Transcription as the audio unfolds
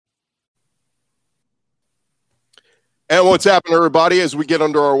And what's happening, everybody, as we get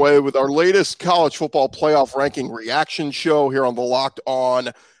under our way with our latest college football playoff ranking reaction show here on the Locked On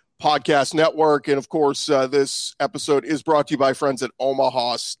Podcast Network. And, of course, this episode is brought to you by friends at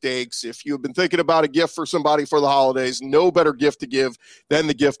Omaha Steaks. If you've been thinking about a gift for somebody for the holidays, no better gift to give than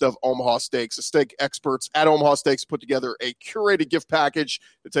the gift of Omaha Steaks. The steak experts at Omaha Steaks put together a curated gift package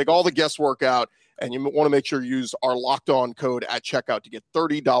to take all the guesswork out. And you want to make sure you use our Locked On code at checkout to get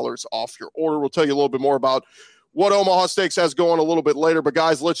 $30 off your order. We'll tell you a little bit more about what Omaha Steaks has going a little bit later. But,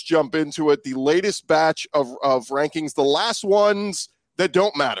 guys, let's jump into it. The latest batch of rankings, the last ones that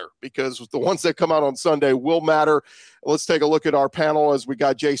don't matter, because the ones that come out on Sunday will matter. Let's take a look at our panel as we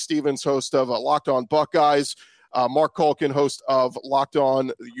got Jay Stevens, host of Locked On Buckeyes, Mark Culkin, host of Locked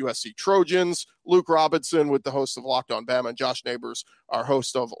On USC Trojans, Luke Robinson with the host of Locked On Bama, and Josh Neighbors, our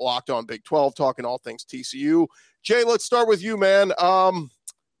host of Locked On Big 12, talking all things TCU. Jay, let's start with you, man.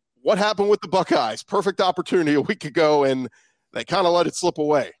 What happened with the Buckeyes? Perfect opportunity a week ago, and they kind of let it slip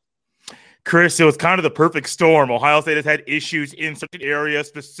away. Chris, it was kind of the perfect storm. Ohio State has had issues in certain areas,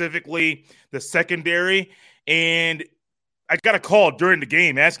 specifically the secondary, and I got a call during the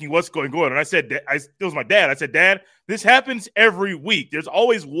game asking what's going on, and I said, it was my dad. I said, Dad, this happens every week. There's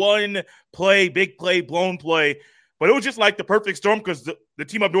always one play, big play, blown play, but it was just like the perfect storm because the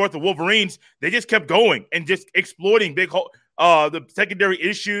team up north, the Wolverines, they just kept going and just exploiting the secondary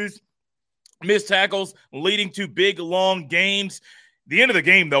issues, missed tackles, leading to big, long games. The end of the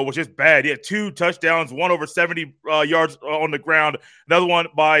game, though, was just bad. He had 2 touchdowns, one over 70 yards on the ground, another one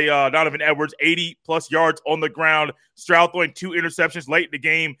by Donovan Edwards, 80-plus yards on the ground. Stroud throwing 2 interceptions late in the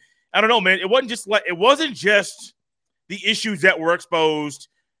game. I don't know, man. It wasn't just the issues that were exposed,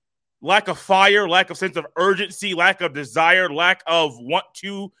 lack of fire, lack of sense of urgency, lack of desire, lack of want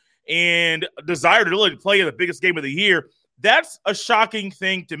to, and desire to really play in the biggest game of the year. That's a shocking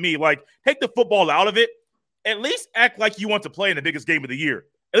thing to me. Like, take the football out of it. At least act like you want to play in the biggest game of the year.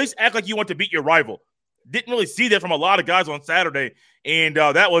 At least act like you want to beat your rival. Didn't really see that from a lot of guys on Saturday, and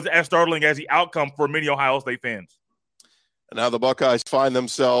that was as startling as the outcome for many Ohio State fans. And now the Buckeyes find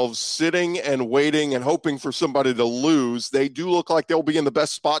themselves sitting and waiting and hoping for somebody to lose. They do look like they'll be in the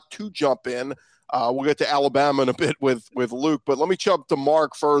best spot to jump in. We'll get to Alabama in a bit with Luke, but let me jump to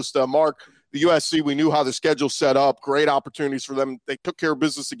Mark first. Mark, the USC, we knew how the schedule set up. Great opportunities for them. They took care of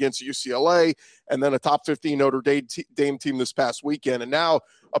business against UCLA and then a top 15 Notre Dame team this past weekend. And now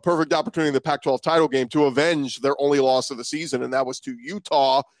a perfect opportunity in the Pac-12 title game to avenge their only loss of the season, and that was to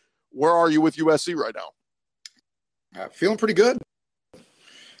Utah. Where are you with USC right now? Feeling pretty good.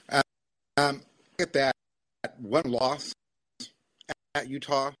 Get that one loss at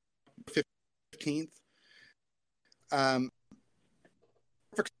Utah, 15th.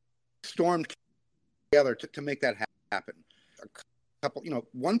 Stormed together to make that happen. A couple,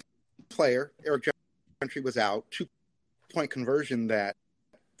 one player, Eric Gentry, was out. 2-point conversion that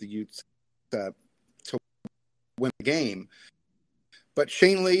the Utes to win the game. But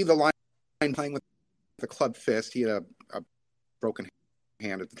Shane Lee, the line playing with the club fist, he had a broken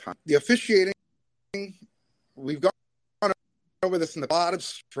hand at the time. The officiating, we've gone over this in a lot of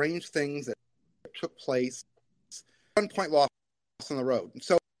strange things that took place. 1-point loss on the road. And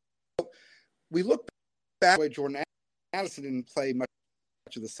so we look back the way Jordan Addison didn't play much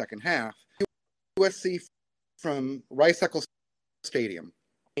of the second half. USC from Rice-Eccles Stadium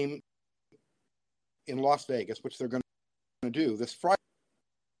in Las Vegas, which they're going to do this Friday.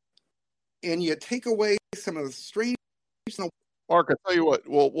 And you take away some of the strange. Mark, I tell you what,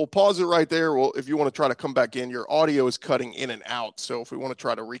 we'll pause it right there. If you want to try to come back in, your audio is cutting in and out. So if we want to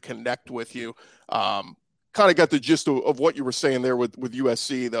try to reconnect with you, kind of got the gist of what you were saying there with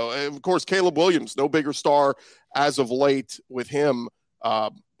USC, though. And of course, Caleb Williams, no bigger star as of late with him.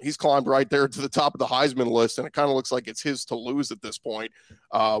 He's climbed right there to the top of the Heisman list, and it kind of looks like it's his to lose at this point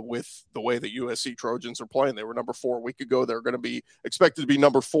with the way the USC Trojans are playing. They were number 4 a week ago. They're going to be expected to be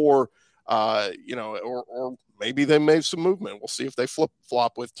number 4, or maybe they made some movement. We'll see if they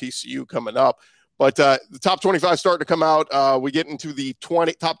flip-flop with TCU coming up. But the top 25 starting to come out. We get into the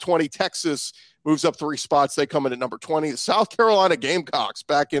top 20. Texas moves up 3 spots. They come in at number 20. The South Carolina Gamecocks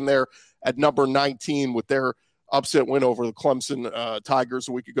back in there at number 19 with their upset win over the Clemson Tigers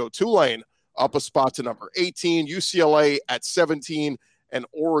a week ago. Tulane up a spot to number 18. UCLA at 17 and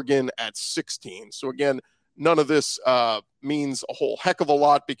Oregon at 16. So, again, none of this means a whole heck of a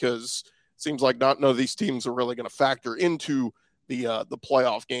lot because it seems like none of these teams are really going to factor into the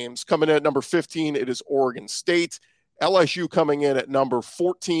playoff games. Coming in at number 15, it is Oregon State. LSU coming in at number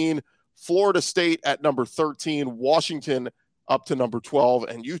 14. Florida State at number 13. Washington up to number 12.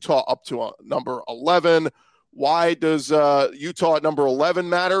 And Utah up to number 11. Why does Utah at number 11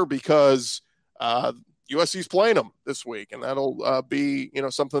 matter? Because USC's playing them this week, and that'll be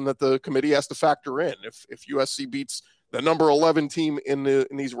something that the committee has to factor in. If USC beats the number 11 team in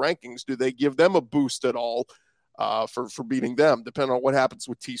these rankings, do they give them a boost at all for beating them? Depending on what happens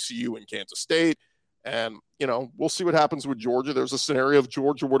with TCU and Kansas State, and we'll see what happens with Georgia. There's a scenario if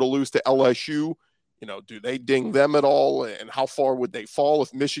Georgia were to lose to LSU. Do they ding them at all, and how far would they fall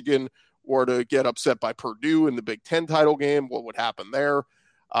if Michigan were to get upset by Purdue in the Big Ten title game? What would happen there?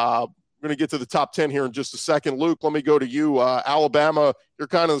 We're going to get to the top 10 here in just a second. Luke, let me go to you. Alabama, you're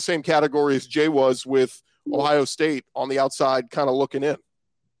kind of the same category as Jay was with Ohio State on the outside, kind of looking in.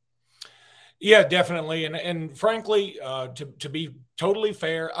 Yeah, definitely. And frankly, to be totally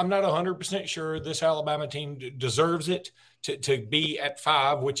fair, I'm not 100% sure this Alabama team deserves it to be at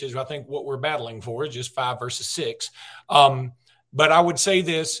 5, which is, I think, what we're battling for, is just 5 versus 6. But I would say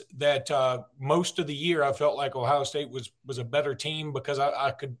this, that most of the year I felt like Ohio State was a better team because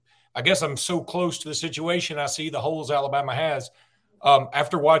I guess I'm so close to the situation. I see the holes Alabama has.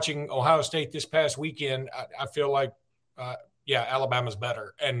 After watching Ohio State this past weekend, I feel like, Alabama's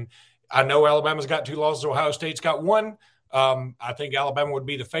better. And I know Alabama's got 2 losses. Ohio State's got 1. I think Alabama would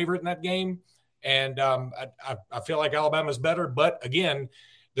be the favorite in that game. And I feel like Alabama's better. But, again,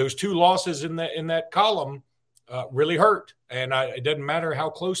 those 2 losses in that column really hurt. And it doesn't matter how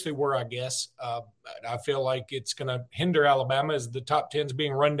close they were, I guess. I feel like it's going to hinder Alabama as the top 10's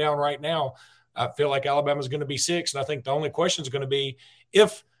being run down right now. I feel like Alabama's going to be 6. And I think the only question is going to be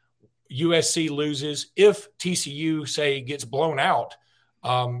if USC loses, if TCU, say, gets blown out,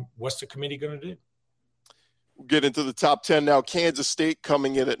 what's the committee going to do? We'll get into the top 10 now. Kansas State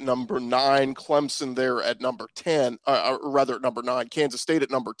coming in at number 9, Clemson there at number 10, or rather at number 9, Kansas State at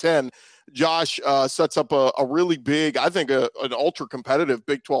number 10. Josh sets up a really big, I think, an ultra competitive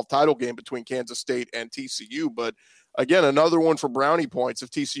Big 12 title game between Kansas State and TCU. But again, another one for brownie points if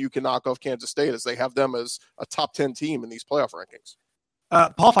TCU can knock off Kansas State, as they have them as a top 10 team in these playoff rankings.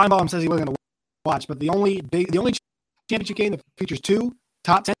 Paul Feinbaum says he wasn't going to watch, but the only championship game that features 2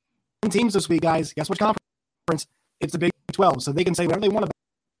 top 10 teams this week, guys. Guess which conference? It's the Big 12, so they can say whatever they want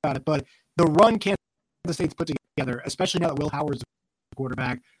about it. But the run Kansas State's put together, especially now that Will Howard's the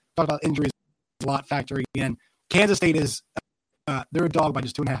quarterback, talk about injuries a lot factoring in. Kansas State is they're a dog by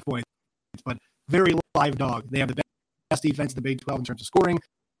just 2.5 points, but very live dog. They have the best defense in the Big 12 in terms of scoring.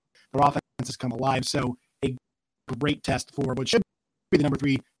 Their offense has come alive, so a great test for what should be the number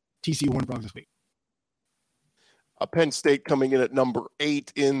 3 TCU Horned Frogs this week. Penn State coming in at number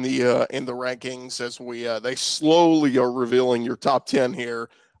 8 in the rankings as they slowly are revealing your top 10 here.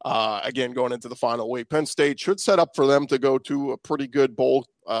 Again, going into the final week, Penn State should set up for them to go to a pretty good bowl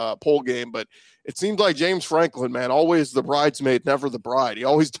game, but it seems like James Franklin, man, always the bridesmaid, never the bride. He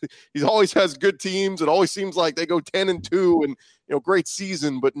always has good teams. It always seems like they go 10-2 and great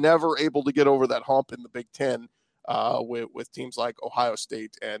season, but never able to get over that hump in the Big Ten with teams like Ohio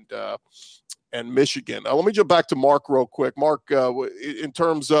State and Michigan. Let me jump back to Mark real quick. Mark, in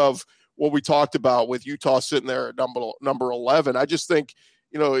terms of what we talked about with Utah sitting there at number 11, I just think,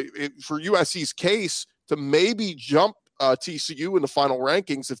 for USC's case to maybe jump TCU in the final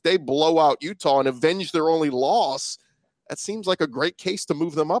rankings, if they blow out Utah and avenge their only loss, that seems like a great case to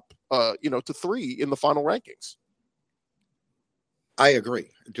move them up, to 3 in the final rankings. I agree.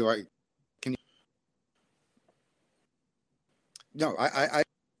 No,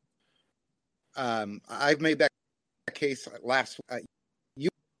 I've made that case last.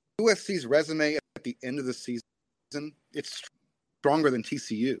 USC's resume at the end of the season, it's stronger than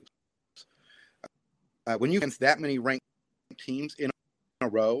TCU. When you against that many ranked teams in a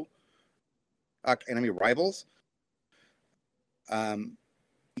row, rivals,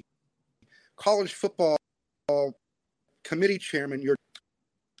 college football committee chairman,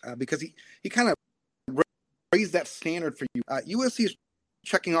 because he kind of raised that standard for you. USC is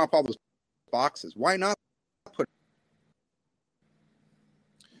checking off all those boxes. Why not put?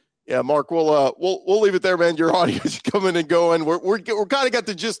 Yeah, Mark, we'll leave it there, man. Your audio is coming and going. We're kind of got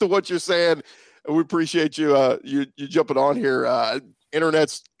the gist of what you're saying. We appreciate you you jumping on here.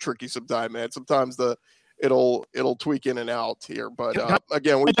 Internet's tricky sometimes, man. Sometimes it'll tweak in and out here. But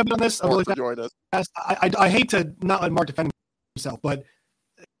again, we jump on this. Mark for joining us. I hate to not let Mark defend himself, but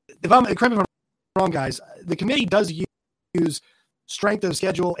correct me if I'm wrong, guys. The committee does use strength of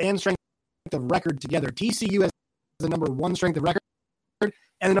schedule and strength of record together. TCU has the number 1 strength of record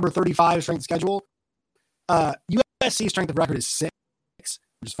and the number 35 strength of schedule. USC strength of record is 6, which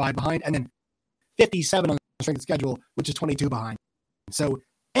is 5 behind, and then 57 on the strength of schedule, which is 22 behind. So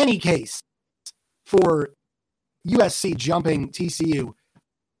any case for USC jumping TCU,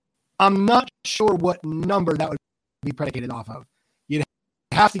 I'm not sure what number that would be predicated off of. You'd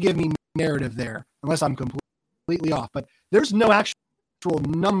have to give me narrative there unless I'm completely off. But there's no actual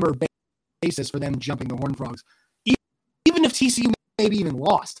number basis for them jumping the Horned Frogs, even if TCU maybe even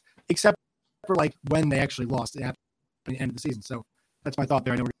lost, except for like when they actually lost. It happened at the end of the season. So that's my thought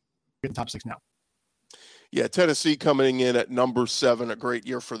there. I know we're getting top 6 now. Yeah, Tennessee coming in at number 7, a great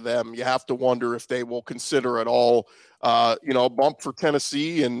year for them. You have to wonder if they will consider at all, a bump for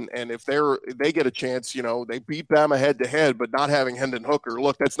Tennessee, and if they get a chance, they beat Bama head-to-head, but not having Hendon Hooker.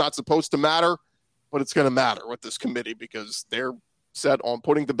 Look, that's not supposed to matter, but it's going to matter with this committee because they're set on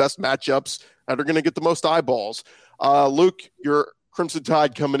putting the best matchups and are going to get the most eyeballs. Luke, your Crimson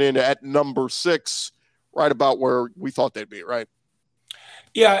Tide coming in at number 6, right about where we thought they'd be, right?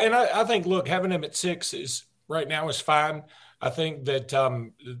 Yeah, and I think, look, having them at 6 is right now is fine. I think that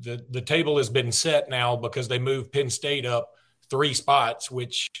the table has been set now because they moved Penn State up 3 spots,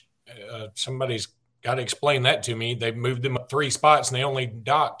 which somebody's got to explain that to me. They moved them up 3 spots, and they only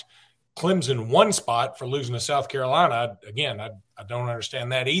docked Clemson 1 spot for losing to South Carolina. Again, I don't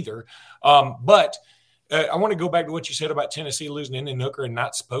understand that either. But I want to go back to what you said about Tennessee losing Hendon Hooker and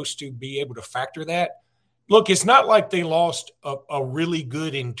not supposed to be able to factor that. Look, it's not like they lost a really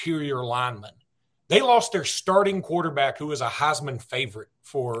good interior lineman. They lost their starting quarterback, who is a Heisman favorite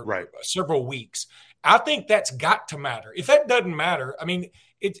for several weeks. I think that's got to matter. If that doesn't matter, I mean,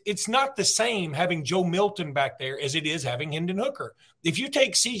 it's not the same having Joe Milton back there as it is having Hendon Hooker. If you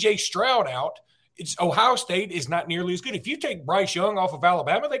take C.J. Stroud out, Ohio State is not nearly as good. If you take Bryce Young off of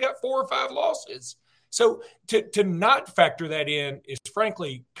Alabama, they got 4 or 5 losses. So to not factor that in is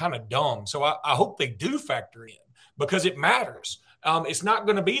frankly kind of dumb. So I hope they do factor in because it matters. It's not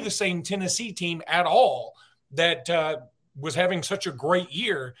going to be the same Tennessee team at all that was having such a great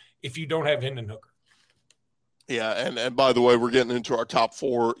year if you don't have Hendon Hooker. Yeah, and by the way, we're getting into our top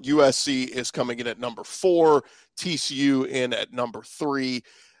 4. USC is coming in at number 4, TCU in at number 3.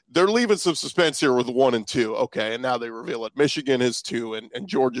 They're leaving some suspense here with 1 and 2. Okay, and now they reveal it. Michigan is 2 and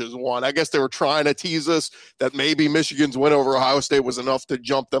Georgia is 1. I guess they were trying to tease us that maybe Michigan's win over Ohio State was enough to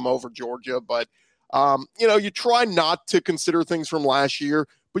jump them over Georgia. But, you try not to consider things from last year,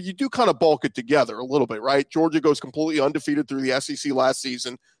 but you do kind of bulk it together a little bit, right? Georgia goes completely undefeated through the SEC last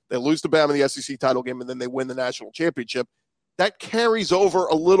season. They lose to Bama in the SEC title game, and then they win the national championship. That carries over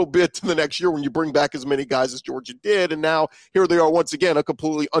a little bit to the next year when you bring back as many guys as Georgia did. And now here they are once again, a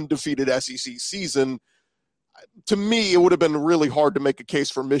completely undefeated SEC season. To me, it would have been really hard to make a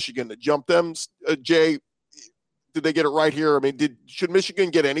case for Michigan to jump them. Jay, did they get it right here? I mean, should Michigan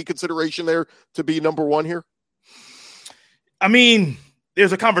get any consideration there to be number 1 here? I mean,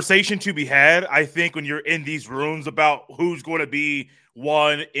 there's a conversation to be had, I think, when you're in these rooms about who's going to be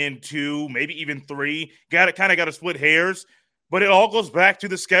 1 and 2, maybe even 3. Got to split hairs. But it all goes back to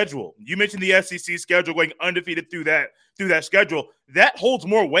the schedule. You mentioned the SEC schedule going undefeated through that schedule. That holds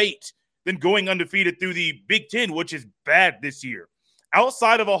more weight than going undefeated through the Big Ten, which is bad this year.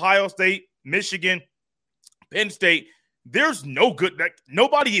 Outside of Ohio State, Michigan, Penn State, there's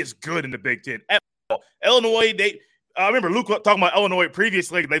nobody is good in the Big Ten at all. Illinois, I remember Luke talking about Illinois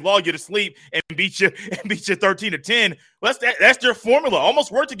previously. They lull you to sleep and beat you 13-10. Well, that's their formula.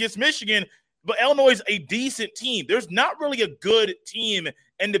 Almost worked against Michigan. But Illinois is a decent team. There's not really a good team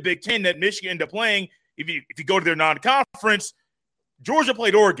in the Big Ten that Michigan ended up playing. If you go to their non-conference, Georgia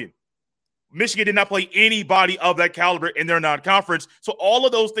played Oregon. Michigan did not play anybody of that caliber in their non-conference. So all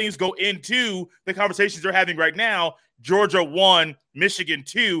of those things go into the conversations they're having right now. Georgia 1, Michigan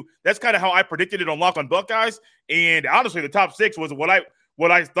 2. That's kind of how I predicted it on Locked on Buckeyes. And honestly, the top 6 was what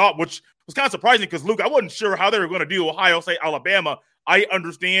I thought, which was kind of surprising because, Luke, I wasn't sure how they were going to do Ohio State, Alabama. I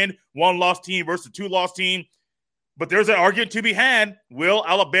understand 1-loss team versus 2-loss team, but there's an argument to be had. Will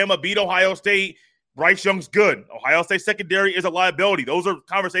Alabama beat Ohio State? Bryce Young's good. Ohio State secondary is a liability. Those are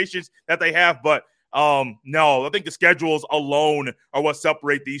conversations that they have, but no, I think the schedules alone are what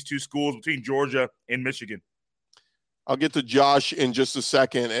separate these 2 schools between Georgia and Michigan. I'll get to Josh in just a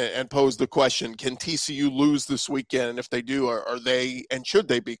second and pose the question, can TCU lose this weekend? And if they do, are they and should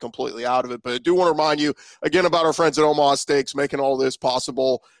they be completely out of it? But I do want to remind you, again, about our friends at Omaha Steaks making all this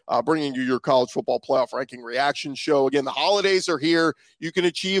possible, bringing you your college football playoff ranking reaction show. Again, the holidays are here. You can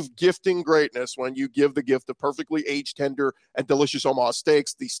achieve gifting greatness when you give the gift of perfectly aged, tender, and delicious Omaha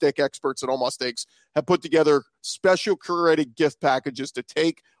Steaks. The steak experts at Omaha Steaks have put together special curated gift packages to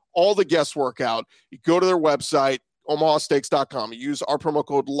take all the guesswork out. You go to their website, omahasteaks.com. You use our promo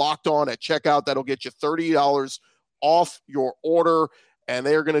code LOCKEDON at checkout. That'll get you $30 off your order, and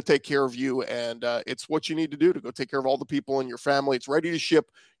they are going to take care of you. And it's what you need to do to go take care of all the people in your family. It's ready to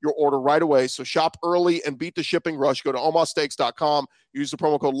ship your order right away. So shop early and beat the shipping rush. Go to omahasteaks.com. Use the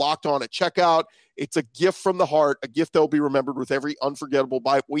promo code LOCKEDON at checkout. It's a gift from the heart, a gift that will be remembered with every unforgettable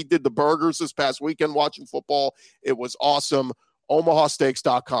bite. We did the burgers this past weekend watching football. It was awesome.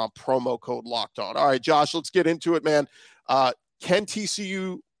 OmahaSteaks.com, promo code Locked On. All right, Josh, let's get into it, man. Can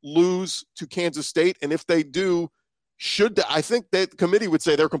TCU lose to Kansas State? And if they do, I think that the committee would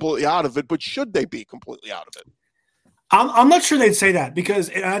say they're completely out of it, but should they be completely out of it? I'm not sure they'd say that because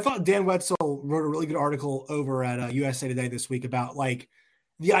and I thought Dan Wetzel wrote a really good article over at USA Today this week about like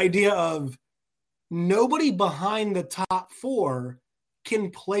the idea of nobody behind the top 4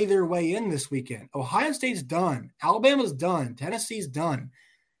 can play their way in this weekend. Ohio State's done. Alabama's done. Tennessee's done.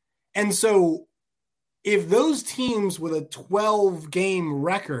 And so if those teams with a 12-game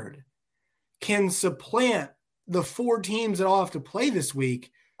record can supplant the 4 teams that all have to play this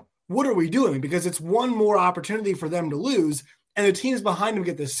week, what are we doing? Because it's one more opportunity for them to lose, and the teams behind them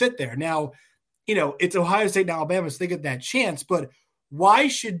get to sit there. Now, it's Ohio State and Alabama, so they get that chance. But why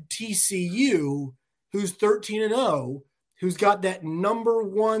should TCU, who's 13-0, who's got that number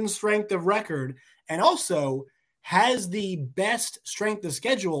 1 strength of record, and also has the best strength of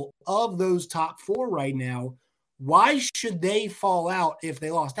schedule of those top 4 right now, why should they fall out if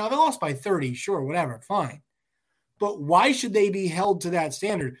they lost? Now, if they lost by 30, sure, whatever, fine. But why should they be held to that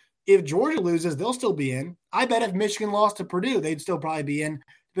standard? If Georgia loses, they'll still be in. I bet if Michigan lost to Purdue, they'd still probably be in,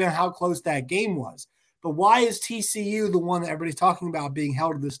 depending on how close that game was. But why is TCU the one that everybody's talking about being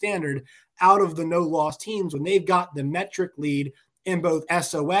held to the standard out of the no-loss teams when they've got the metric lead in both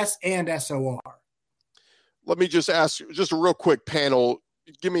SOS and SOR? Let me just ask you, just a real quick panel.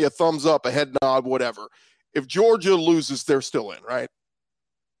 Give me a thumbs up, a head nod, whatever. If Georgia loses, they're still in, right?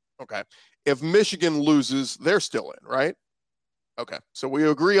 Okay. If Michigan loses, they're still in, right? Okay, so we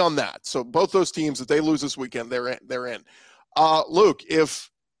agree on that. So both those teams, if they lose this weekend, they're in. Luke, if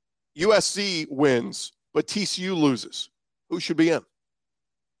USC wins, but TCU loses, who should be in?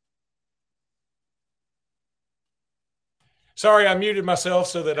 Sorry, I muted myself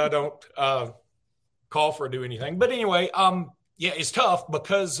so that I don't call for or do anything. But anyway, yeah, it's tough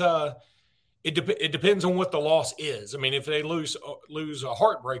because it depends on what the loss is. I mean, if they lose a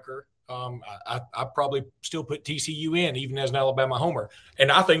heartbreaker, I probably still put TCU in, even as an Alabama homer. And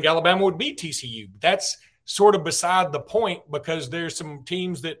I think Alabama would beat TCU. That's sort of beside the point because there's some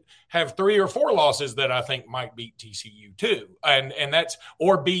teams that have 3 or 4 losses that I think might beat TCU too. And that's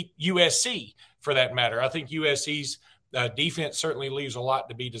or beat USC for that matter. I think USC's defense certainly leaves a lot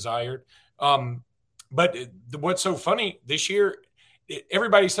to be desired. But what's so funny this year,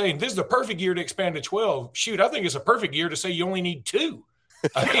 everybody's saying this is the perfect year to expand to 12. Shoot, I think it's a perfect year to say you only need 2.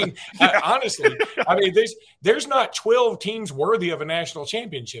 I mean, honestly, there's not 12 teams worthy of a national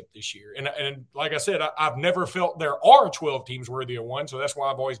championship this year. And like I said, I've never felt there are 12 teams worthy of one. So that's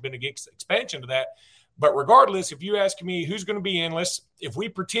why I've always been against expansion to that. But regardless, if you ask me who's going to be in, if we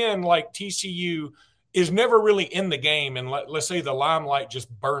pretend like TCU is never really in the game and let's say the limelight just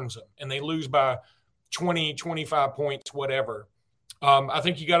burns them and they lose by 20, 25 points, whatever. I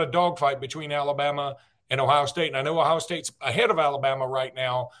think you got a dogfight between Alabama and Ohio State. And I know Ohio State's ahead of Alabama right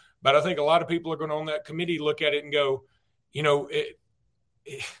now, but I think a lot of people are going to on that committee look at it and go, the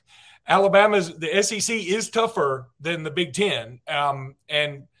SEC is tougher than the Big Ten.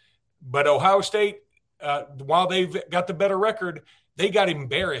 But Ohio State, while they've got the better record, they got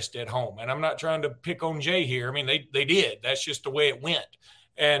embarrassed at home. And I'm not trying to pick on Jay here. I mean, they did. That's just the way it went.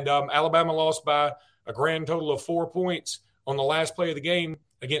 And Alabama lost by a grand total of 4 points on the last play of the game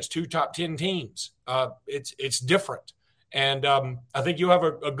against 2 top 10 teams. It's different. And I think you'll have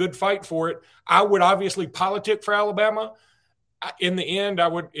a good fight for it. I would obviously politic for Alabama. In the end, I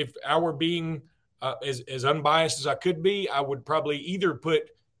would, if I were being as unbiased as I could be, I would probably either put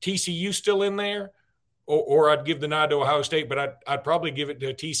TCU still in there or I'd give the nod to Ohio State, but I'd probably give it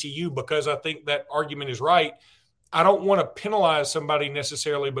to TCU because I think that argument is right. I don't want to penalize somebody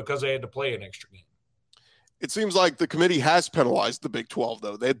necessarily because they had to play an extra game. It seems like the committee has penalized the Big 12,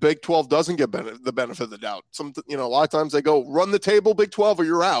 though. The Big 12 doesn't get the benefit of the doubt. A lot of times they go, run the table, Big 12, or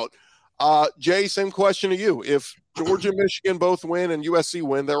you're out. Jay, same question to you. If Georgia and Michigan both win and USC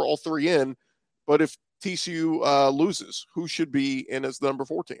win, they're all 3 in. But if TCU loses, who should be in as the number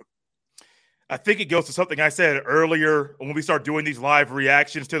 4 team? I think it goes to something I said earlier when we start doing these live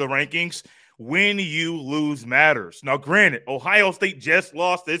reactions to the rankings. When you lose matters. Now, granted, Ohio State just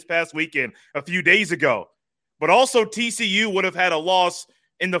lost this past weekend a few days ago. But also TCU would have had a loss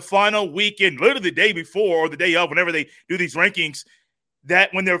in the final weekend, literally the day before or the day of, whenever they do these rankings,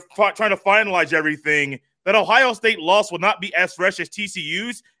 that when they're trying to finalize everything, that Ohio State loss will not be as fresh as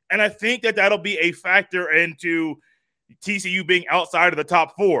TCU's. And I think that that'll be a factor into TCU being outside of the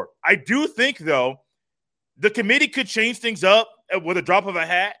top 4. I do think, though, the committee could change things up with a drop of a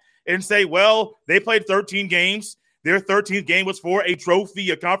hat and say, well, they played 13 games. Their 13th game was for a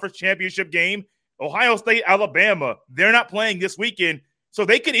trophy, a conference championship game. Ohio State, Alabama, they're not playing this weekend. So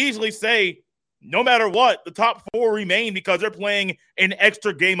they could easily say, no matter what, the top 4 remain because they're playing an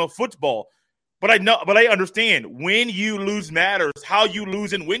extra game of football. But I understand when you lose matters, how you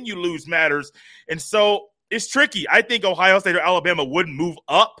lose and when you lose matters. And so it's tricky. I think Ohio State or Alabama wouldn't move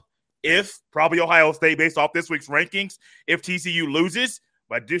up if probably Ohio State, based off this week's rankings, if TCU loses.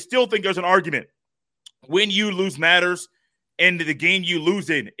 But I do still think there's an argument. When you lose matters, and the game you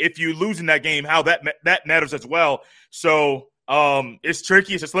lose in, if you lose in that game, how that matters as well. So it's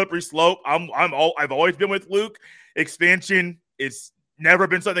tricky. It's a slippery slope. I've always been with Luke. Expansion, it's never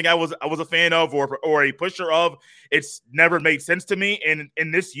been something I was a fan of or a pusher of. It's never made sense to me. And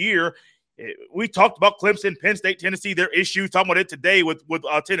in this year, we talked about Clemson, Penn State, Tennessee, their issues. Talking about it today with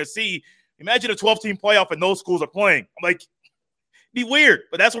Tennessee. Imagine a 12-team playoff and those schools are playing. I'm like, be weird,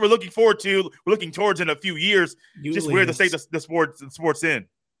 but that's what we're looking forward to. We're looking towards in a few years. Just where the state the sport's in.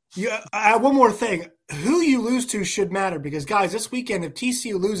 Yeah, I have one more thing. Who you lose to should matter because, guys, this weekend, if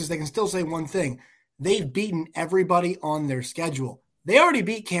TCU loses, they can still say one thing. They've beaten everybody on their schedule. They already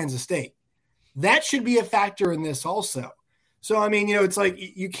beat Kansas State. That should be a factor in this also. So, I mean, it's like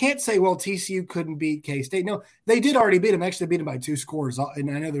you can't say, well, TCU couldn't beat K-State. No, they did already beat them. Actually, they beat them by 2 scores, and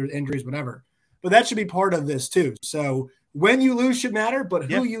I know there are injuries, whatever. But that should be part of this too. So when you lose should matter, but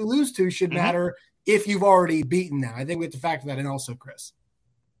who you lose to should matter if you've already beaten them. I think we have to factor that in also, Chris.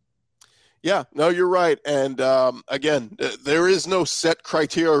 Yeah, no, you're right. And again, there is no set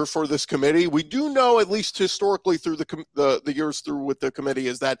criteria for this committee. We do know, at least historically through the years through with the committee,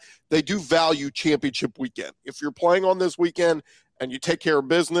 is that they do value championship weekend. If you're playing on this weekend and you take care of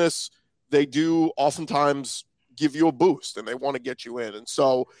business, they do oftentimes give you a boost and they want to get you in. And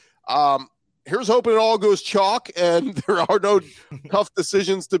so here's hoping it all goes chalk and there are no tough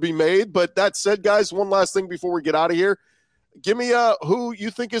decisions to be made. But that said, guys, one last thing before we get out of here. Give me who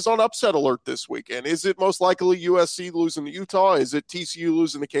you think is on upset alert this weekend. Is it most likely USC losing to Utah? Is it TCU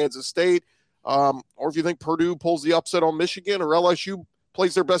losing to Kansas State? Or if you think Purdue pulls the upset on Michigan or LSU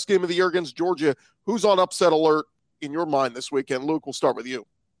plays their best game of the year against Georgia, who's on upset alert in your mind this weekend? Luke, we'll start with you.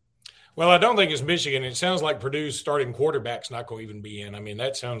 Well, I don't think it's Michigan. It sounds like Purdue's starting quarterback's not going to even be in. I mean,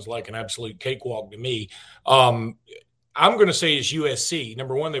 that sounds like an absolute cakewalk to me. I'm going to say it's USC.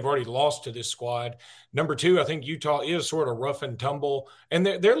 Number one, they've already lost to this squad. Number two, I think Utah is sort of rough and tumble, and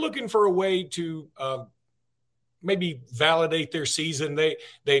they're looking for a way to maybe validate their season. They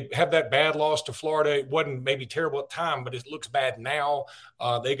have that bad loss to Florida. It wasn't maybe terrible at the time, but it looks bad now.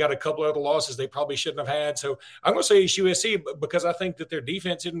 They got a couple of other losses they probably shouldn't have had. So I'm going to say it's USC because I think that their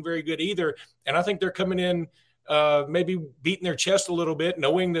defense isn't very good either, and I think they're coming in maybe beating their chest a little bit,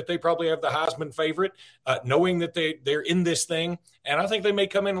 knowing that they probably have the Heisman favorite, knowing that they're in this thing. And I think they may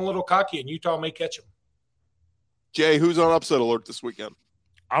come in a little cocky and Utah may catch them. Jay, who's on upset alert this weekend?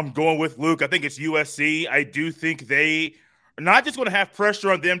 I'm going with Luke. I think it's USC. I do think they are not just going to have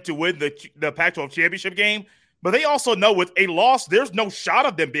pressure on them to win the Pac-12 championship game, but they also know with a loss, there's no shot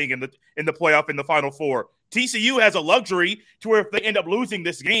of them being in the playoff in the Final Four. TCU has a luxury to where if they end up losing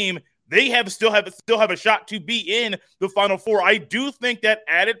this game, they still have a shot to be in the Final Four. I do think that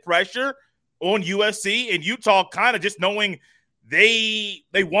added pressure on USC and Utah, kind of just knowing they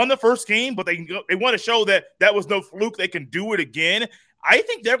won the first game, but they want to show that was no fluke. They can do it again. I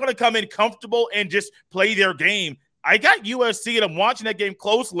think they're going to come in comfortable and just play their game. I got USC, and I'm watching that game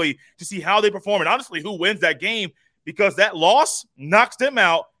closely to see how they perform, and honestly, who wins that game, because that loss knocks them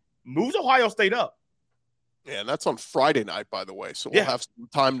out, moves Ohio State up. Yeah, and that's on Friday night, by the way. So we'll have some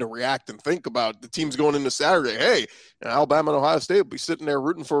time to react and think about the teams going into Saturday. Hey, Alabama and Ohio State will be sitting there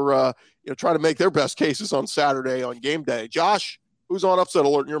rooting for, trying to make their best cases on Saturday on game day. Josh, who's on upset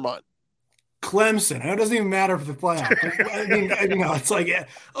alert in your mind? Clemson. It doesn't even matter for the playoff. It's like,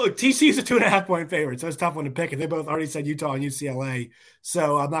 TCU's a 2.5-point favorite, so it's a tough one to pick. And they both already said Utah and UCLA,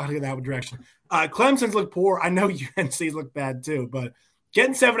 so I'm not going to go that direction. Clemson's look poor. I know UNC's look bad too, but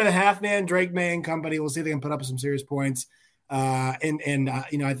getting 7.5, man, Drake May and company. We'll see if they can put up some serious points. I think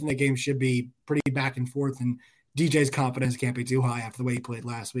that game should be pretty back and forth, and DJ's confidence can't be too high after the way he played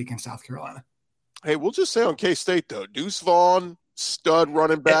last week in South Carolina. Hey, we'll just say on K-State, though, Deuce Vaughn, stud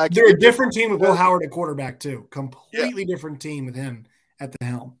running back. They're a different team with Will Howard at quarterback, too. Completely different team with him at the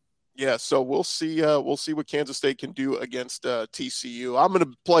helm. Yeah, so we'll see what Kansas State can do against TCU. I'm going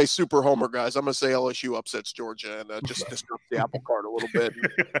to play super homer, guys. I'm going to say LSU upsets Georgia and just disrupt the apple cart a little bit.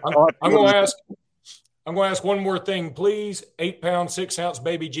 I'm going to ask one more thing, please. 8-pound, 6-ounce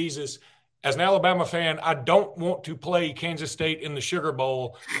baby Jesus. As an Alabama fan, I don't want to play Kansas State in the Sugar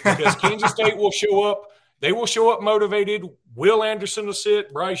Bowl because Kansas State will show up They will show up motivated. Will Anderson will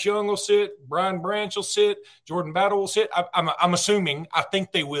sit. Bryce Young will sit. Brian Branch will sit. Jordan Battle will sit. I'm assuming. I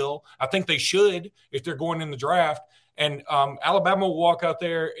think they will. I think they should if they're going in the draft. And Alabama will walk out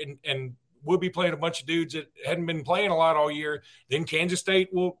there and we'll be playing a bunch of dudes that hadn't been playing a lot all year. Then Kansas State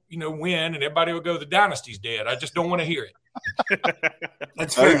will, win, and everybody will go, the dynasty's dead. I just don't want to hear it.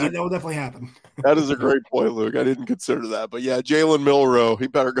 That's fair. That will definitely happen. That is a great point, Luke. I didn't consider that. But, yeah, Jalen Milroe, he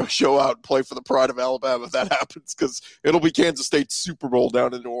better go show out and play for the pride of Alabama if that happens, because it'll be Kansas State's Super Bowl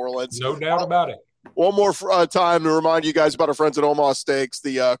down in New Orleans. No doubt about it. One more time to remind you guys about our friends at Omaha Steaks.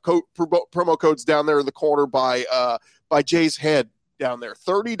 The promo code's down there in the corner by Jay's head down there.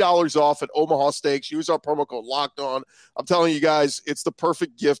 $30 off at Omaha Steaks. Use our promo code Locked On. I'm telling you guys, it's the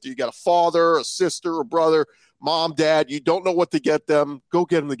perfect gift. You got a father, a sister, a brother, mom, dad. You don't know what to get them. Go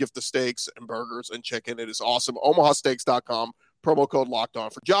get them the gift of steaks and burgers and chicken. It is awesome. OmahaSteaks.com. Promo code Locked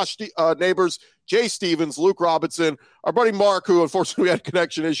On. For Josh Neighbors, Jay Stevens, Luke Robinson, our buddy Mark, who unfortunately we had a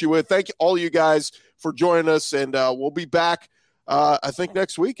connection issue with. Thank you, all you guys, for joining us, and we'll be back, I think,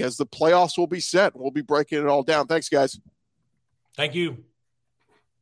 next week as the playoffs will be set. We'll be breaking it all down. Thanks, guys. Thank you.